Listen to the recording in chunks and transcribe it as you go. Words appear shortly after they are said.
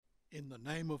In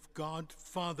the name of God,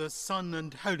 Father, Son,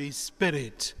 and Holy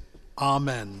Spirit.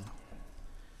 Amen.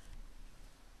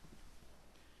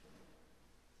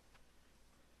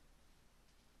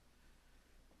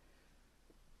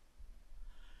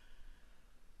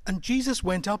 And Jesus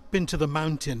went up into the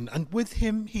mountain, and with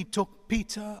him he took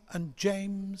Peter and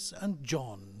James and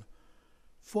John,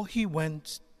 for he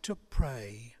went to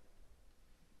pray.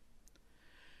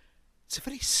 It's a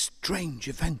very strange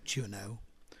event, you know.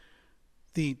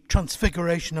 The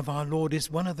Transfiguration of our Lord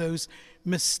is one of those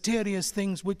mysterious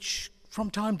things which from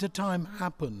time to time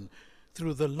happen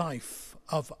through the life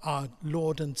of our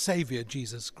Lord and Saviour,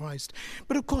 Jesus Christ.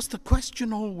 But of course the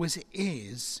question always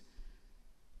is,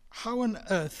 how on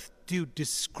earth do you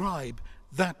describe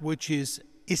that which is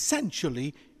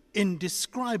essentially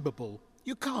indescribable?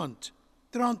 You can't.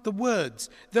 There aren't the words,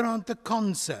 there aren't the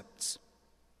concepts.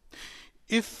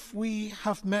 If we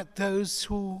have met those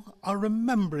who are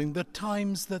remembering the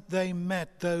times that they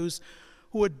met those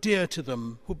who were dear to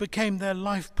them, who became their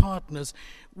life partners,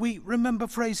 we remember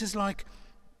phrases like,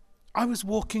 "I was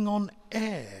walking on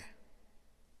air."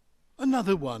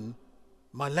 Another one,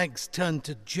 "My legs turned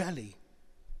to jelly."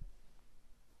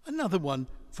 Another one,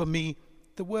 for me,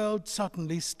 "The world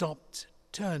suddenly stopped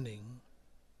turning."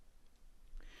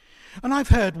 And I've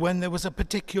heard when there was a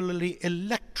particularly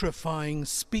electrifying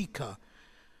speaker,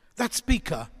 that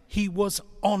speaker, he was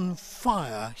on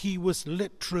fire. He was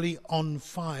literally on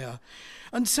fire.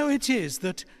 And so it is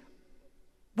that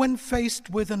when faced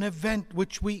with an event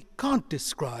which we can't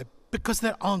describe, because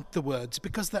there aren't the words,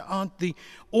 because there aren't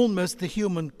almost the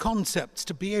human concepts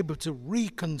to be able to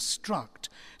reconstruct,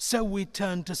 so we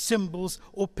turn to symbols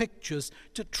or pictures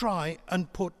to try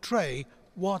and portray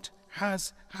what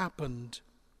has happened.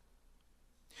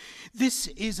 This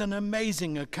is an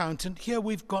amazing account, and here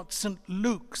we've got St.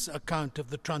 Luke's account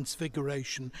of the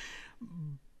Transfiguration.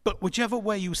 But whichever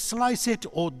way you slice it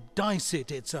or dice it,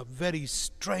 it's a very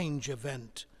strange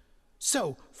event.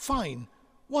 So, fine,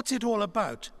 what's it all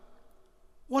about?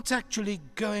 What's actually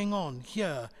going on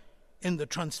here in the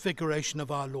Transfiguration of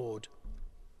our Lord?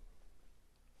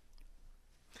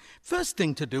 First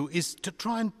thing to do is to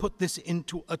try and put this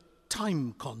into a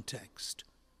time context.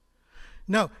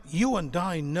 Now, you and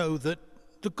I know that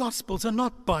the Gospels are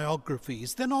not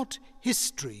biographies, they're not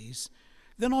histories,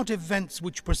 they're not events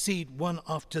which proceed one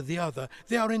after the other.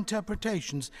 They are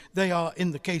interpretations. They are,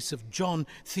 in the case of John,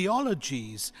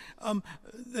 theologies.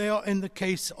 They are, in the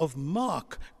case of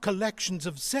Mark, collections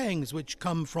of sayings which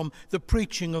come from the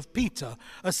preaching of Peter,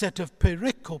 a set of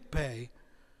pericope.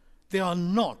 They are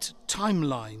not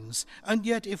timelines, and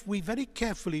yet if we very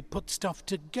carefully put stuff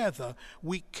together,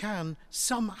 we can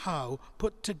somehow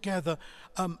put together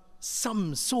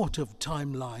some sort of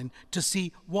timeline to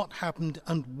see what happened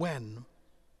and when.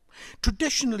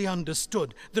 Traditionally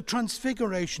understood, the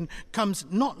Transfiguration comes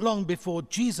not long before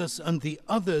Jesus and the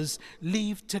others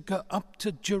leave to go up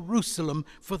to Jerusalem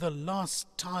for the last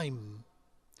time.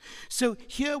 So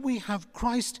here we have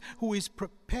Christ who is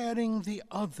preparing the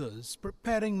others,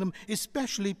 preparing them,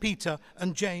 especially Peter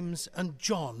and James and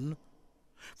John,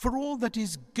 for all that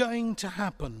is going to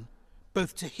happen,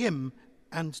 both to him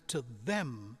and to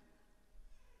them.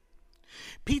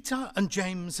 Peter and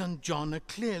James and John are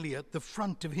clearly at the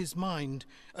front of his mind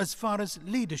as far as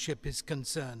leadership is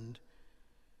concerned.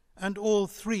 And all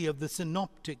three of the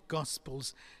synoptic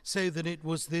Gospels say that it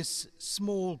was this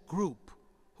small group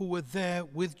who were there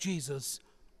with Jesus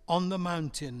on the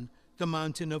mountain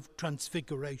of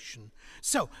Transfiguration.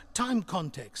 So, time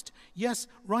context. Yes,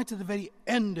 right at the very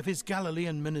end of his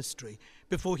Galilean ministry,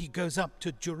 before he goes up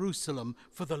to Jerusalem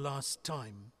for the last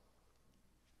time.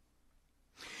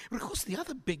 But of course, the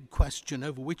other big question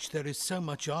over which there is so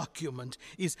much argument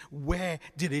is, where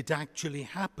did it actually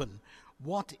happen?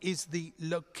 What is the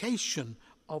location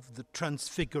of the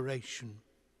Transfiguration?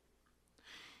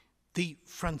 The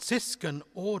Franciscan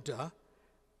order,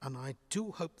 and I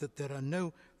do hope that there are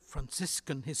no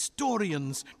Franciscan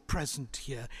historians present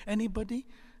here. Anybody?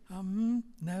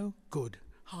 No? Good.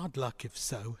 Hard luck if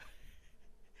so.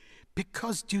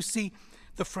 Because, do you see,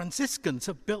 the Franciscans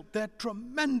have built their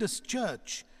tremendous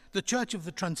church, the Church of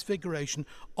the Transfiguration,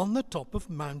 on the top of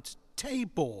Mount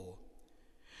Tabor.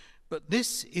 But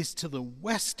this is to the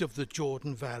west of the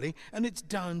Jordan Valley, and it's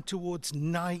down towards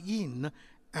Nain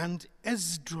and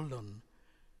Esdraelon.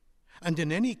 And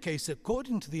in any case,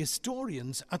 according to the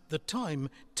historians at the time,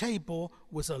 Tabor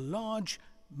was a large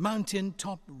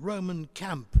mountain-top Roman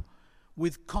camp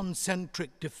with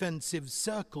concentric defensive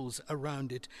circles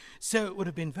around it. So it would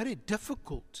have been very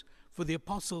difficult for the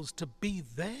apostles to be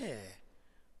there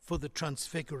for the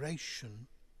Transfiguration.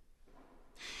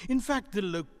 In fact, the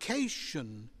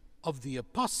location of the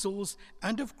apostles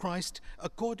and of Christ,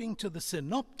 according to the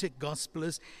synoptic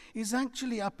gospelers, is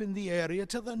actually up in the area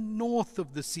to the north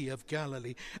of the Sea of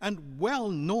Galilee, and well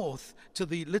north to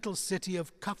the little city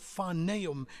of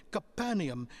Capernaum,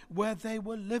 where they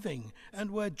were living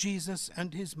and where Jesus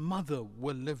and his mother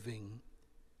were living.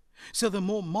 So the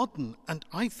more modern, and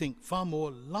I think far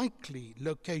more likely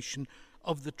location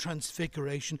of the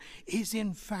Transfiguration is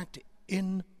in fact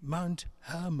in Mount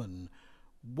Hermon.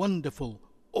 Wonderful,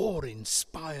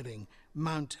 awe-inspiring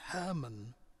Mount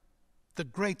Hermon. The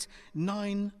great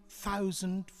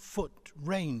 9,000-foot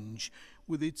range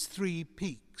with its 3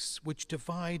 peaks which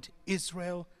divide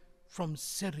Israel from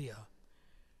Syria.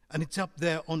 And it's up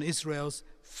there on Israel's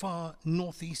far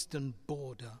northeastern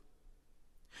border.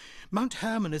 Mount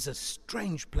Hermon is a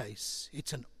strange place.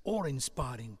 It's an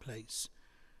awe-inspiring place.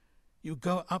 You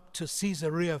go up to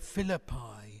Caesarea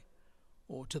Philippi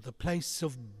or to the place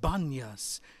of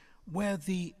Banyas, where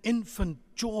the infant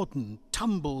Jordan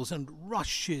tumbles and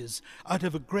rushes out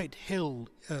of a great hill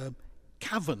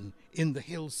cavern in the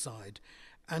hillside,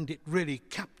 and it really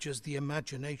captures the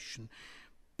imagination.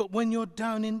 But when you're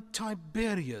down in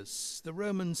Tiberias, the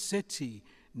Roman city,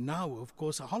 now of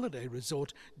course a holiday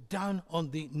resort, down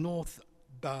on the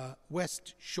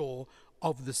west shore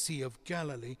of the Sea of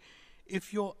Galilee,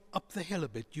 if you're up the hill a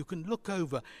bit, you can look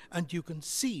over and you can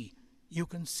see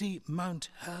Mount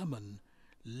Hermon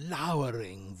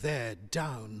lowering there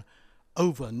down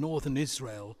over northern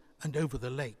Israel and over the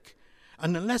lake.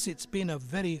 And unless it's been a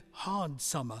very hard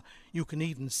summer, you can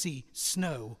even see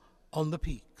snow on the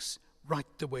peaks right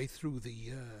the way through the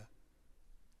year.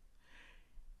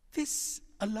 This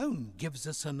alone gives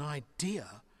us an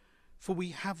idea, for we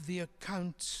have the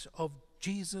account of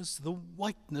Jesus, the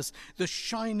whiteness, the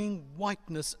shining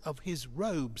whiteness of his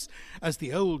robes, as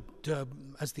the old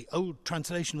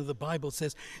translation of the Bible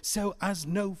says, so as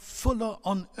no fuller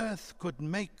on earth could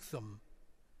make them,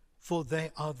 for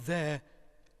they are there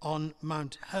on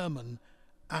Mount Hermon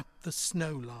at the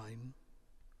snow line.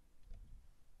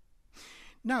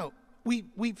 Now,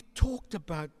 we've talked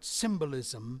about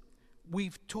symbolism.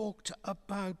 We've talked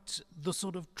about the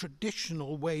sort of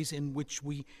traditional ways in which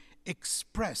we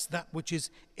express that which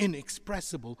is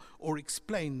inexpressible, or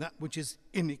explain that which is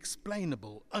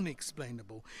unexplainable.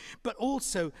 But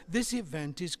also, this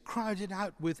event is crowded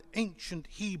out with ancient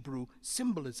Hebrew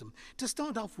symbolism. To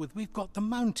start off with, we've got the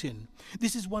mountain.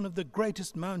 This is one of the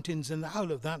greatest mountains in the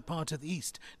whole of that part of the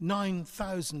east,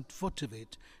 9,000 foot of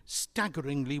it,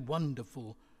 staggeringly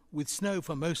wonderful, with snow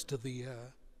for most of the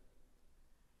year.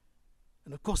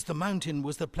 And of course, the mountain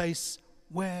was the place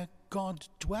where God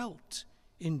dwelt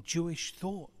in Jewish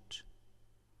thought.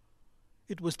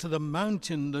 It was to the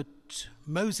mountain that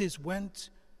Moses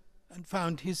went and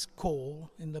found his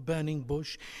call in the burning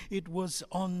bush. It was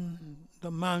on the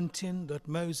mountain that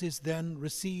Moses then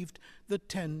received the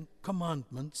 10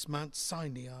 Commandments, Mount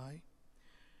Sinai.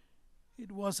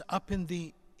 It was up in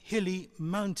the hilly,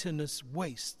 mountainous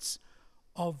wastes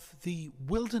of the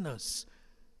wilderness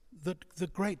that the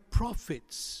great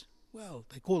prophets, well,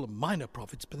 they call them minor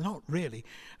prophets, but they're not really.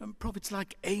 Prophets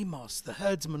like Amos, the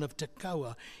herdsman of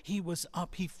Tekoa, he was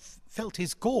up, he felt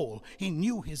his call, he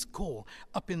knew his call,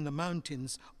 up in the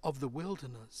mountains of the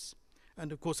wilderness.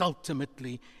 And of course,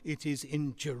 ultimately, it is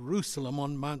in Jerusalem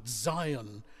on Mount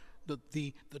Zion that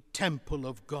the temple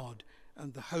of God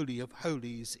and the Holy of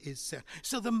Holies is set.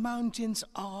 So the mountains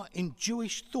are, in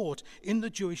Jewish thought, in the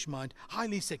Jewish mind,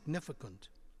 highly significant.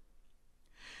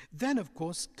 Then, of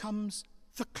course, comes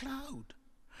the cloud.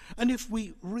 And if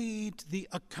we read the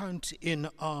account in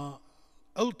our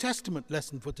Old Testament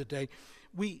lesson for today,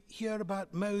 we hear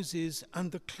about Moses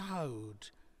and the cloud.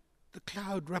 The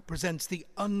cloud represents the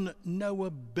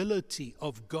unknowability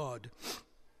of God,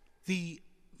 the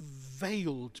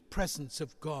veiled presence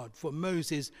of God, for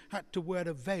Moses had to wear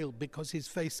a veil because his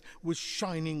face was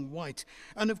shining white.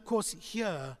 And of course,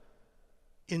 here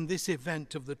in this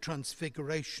event of the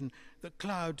Transfiguration, the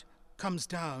cloud comes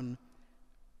down,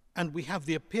 and we have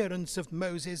the appearance of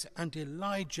Moses and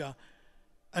Elijah,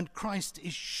 and Christ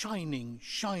is shining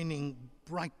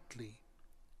brightly.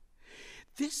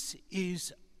 This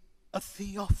is a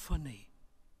theophany.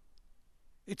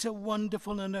 It's a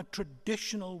wonderful and a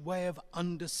traditional way of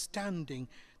understanding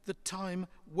the time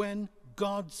when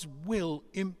God's will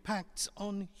impacts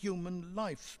on human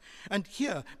life. And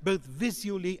here, both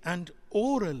visually and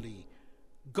orally,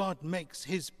 God makes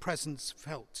his presence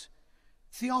felt.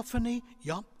 Theophany,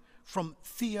 from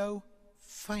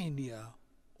theophania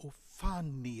or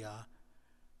phania,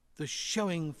 the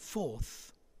showing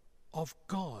forth of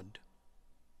God.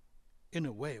 In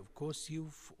a way, of course,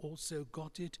 you've also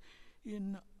got it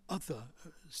in other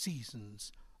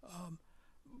seasons.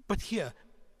 But here,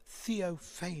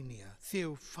 theophania,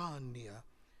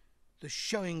 the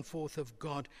showing forth of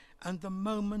God, and the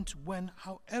moment when,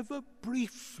 however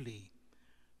briefly,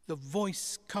 the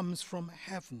voice comes from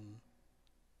heaven,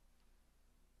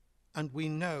 and we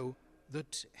know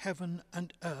that heaven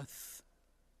and earth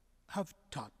have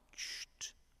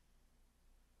touched.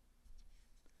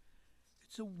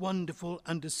 It's a wonderful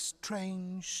and a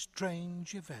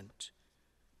strange event.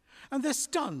 And they're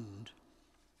stunned.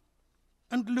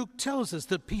 And Luke tells us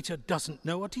that Peter doesn't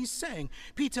know what he's saying.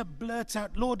 Peter blurts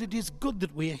out, "Lord, it is good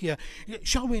that we are here.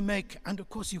 Shall we make..." And of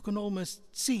course you can almost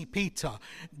see Peter,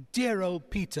 dear old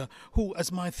Peter, who,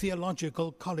 as my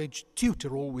theological college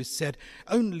tutor always said,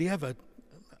 only ever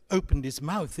opened his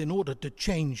mouth in order to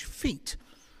change feet.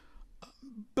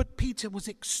 But Peter was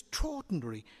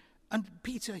extraordinary. And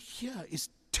Peter here is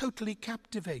totally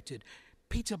captivated.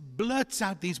 Peter blurts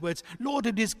out these words, "Lord,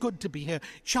 it is good to be here.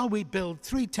 Shall we build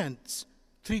 3 tents,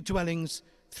 3 dwellings,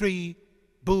 3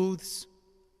 booths?"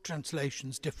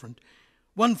 Translations different.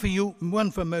 1 for you,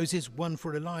 1 for Moses, 1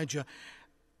 for Elijah.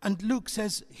 And Luke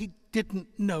says he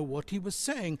didn't know what he was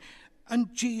saying.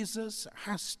 And Jesus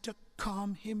has to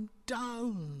calm him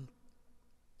down.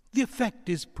 The effect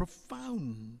is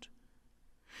profound.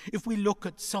 If we look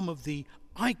at some of the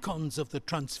icons of the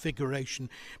Transfiguration,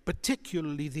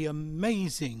 particularly the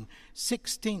amazing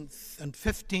 16th and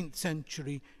 15th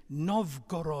century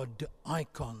Novgorod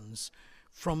icons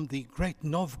from the great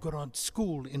Novgorod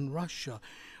school in Russia,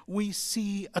 we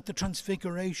see at the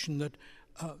Transfiguration that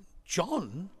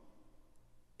John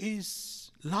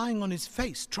is lying on his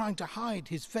face, trying to hide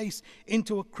his face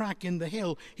into a crack in the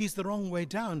hill. He's the wrong way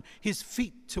down, his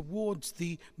feet towards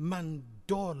the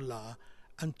mandorla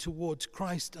and towards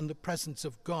Christ and the presence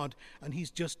of God, and he's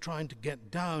just trying to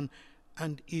get down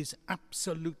and is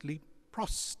absolutely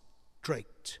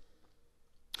prostrate.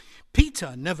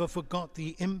 Peter never forgot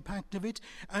the impact of it,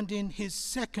 and in his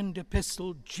second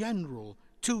epistle general,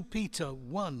 2 Peter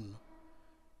 1,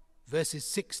 verses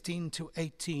 16 to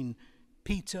 18,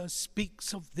 Peter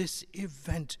speaks of this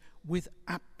event with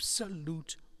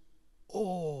absolute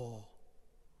awe.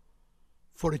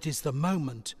 For it is the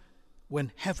moment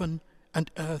when heaven and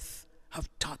earth have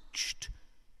touched,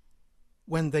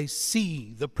 when they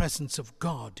see the presence of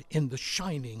God in the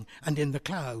shining and in the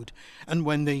cloud, and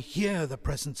when they hear the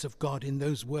presence of God in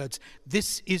those words,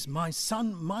 "This is my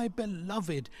Son, my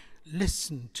beloved,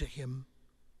 listen to him."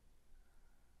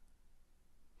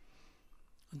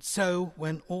 And so,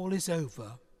 when all is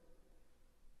over,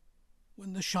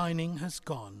 when the shining has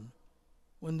gone,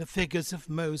 when the figures of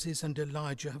Moses and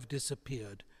Elijah have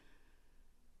disappeared,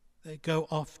 they go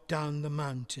off down the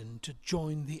mountain to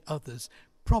join the others,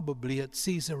 probably at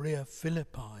Caesarea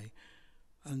Philippi,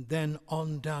 and then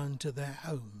on down to their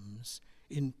homes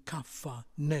in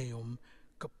Capharnaum,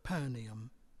 Capernaum,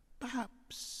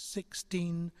 perhaps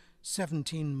 16,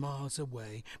 17 miles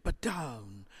away, but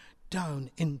down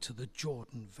into the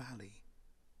Jordan Valley.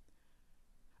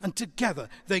 And together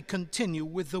they continue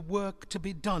with the work to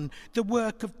be done, the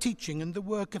work of teaching and the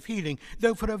work of healing,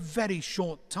 though for a very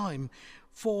short time.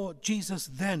 For Jesus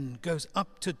then goes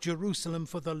up to Jerusalem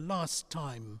for the last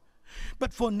time.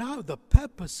 But for now, the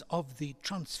purpose of the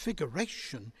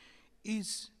Transfiguration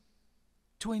is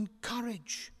to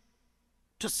encourage,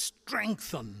 to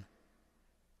strengthen.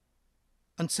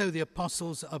 And so the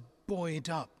apostles are buoyed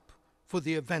up for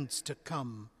the events to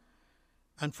come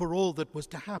and for all that was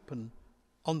to happen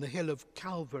on the hill of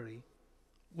Calvary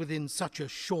within such a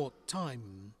short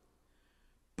time.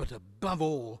 But above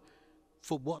all,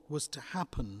 for what was to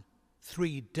happen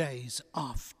 3 days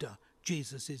after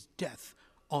Jesus' death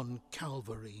on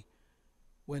Calvary,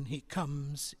 when he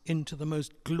comes into the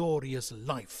most glorious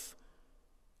life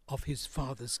of his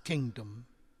Father's kingdom.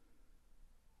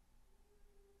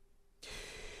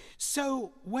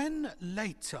 So when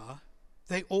later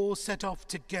they all set off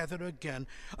together again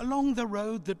along the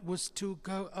road that was to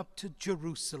go up to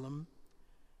Jerusalem,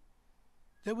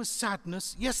 there was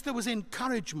sadness. Yes, there was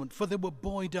encouragement, for they were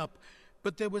buoyed up.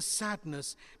 But there was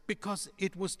sadness because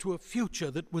it was to a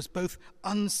future that was both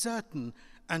uncertain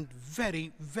and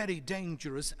very, very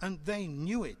dangerous, and they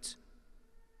knew it.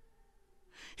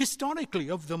 Historically,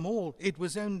 of them all, it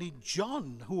was only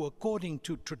John who, according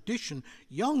to tradition,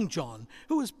 young John,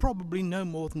 who was probably no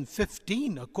more than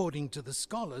 15 according to the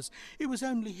scholars, it was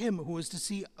only him who was to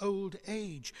see old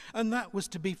age, and that was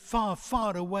to be far,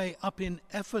 far away up in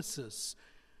Ephesus,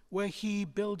 where he,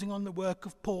 building on the work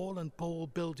of Paul, and Paul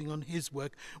building on his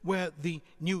work, where the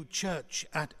new church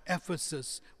at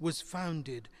Ephesus was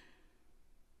founded.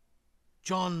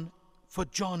 For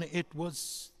John it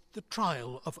was the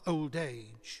trial of old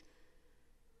age,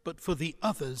 but for the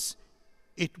others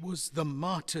it was the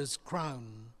martyr's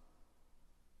crown.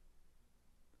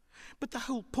 But the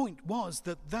whole point was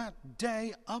that that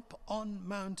day up on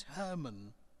Mount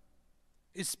Hermon,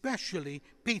 especially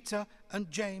Peter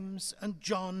and James and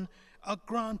John are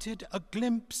granted a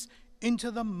glimpse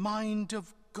into the mind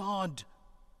of God.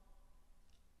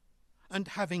 And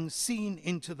having seen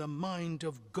into the mind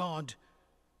of God,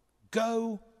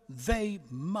 go they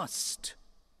must.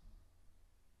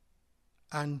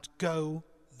 And go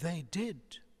they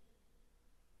did.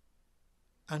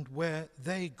 And where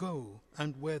they go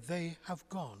and where they have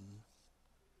gone,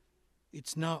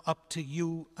 it's now up to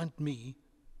you and me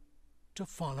to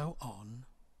follow on.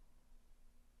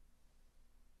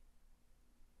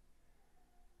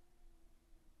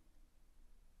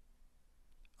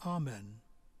 Amen.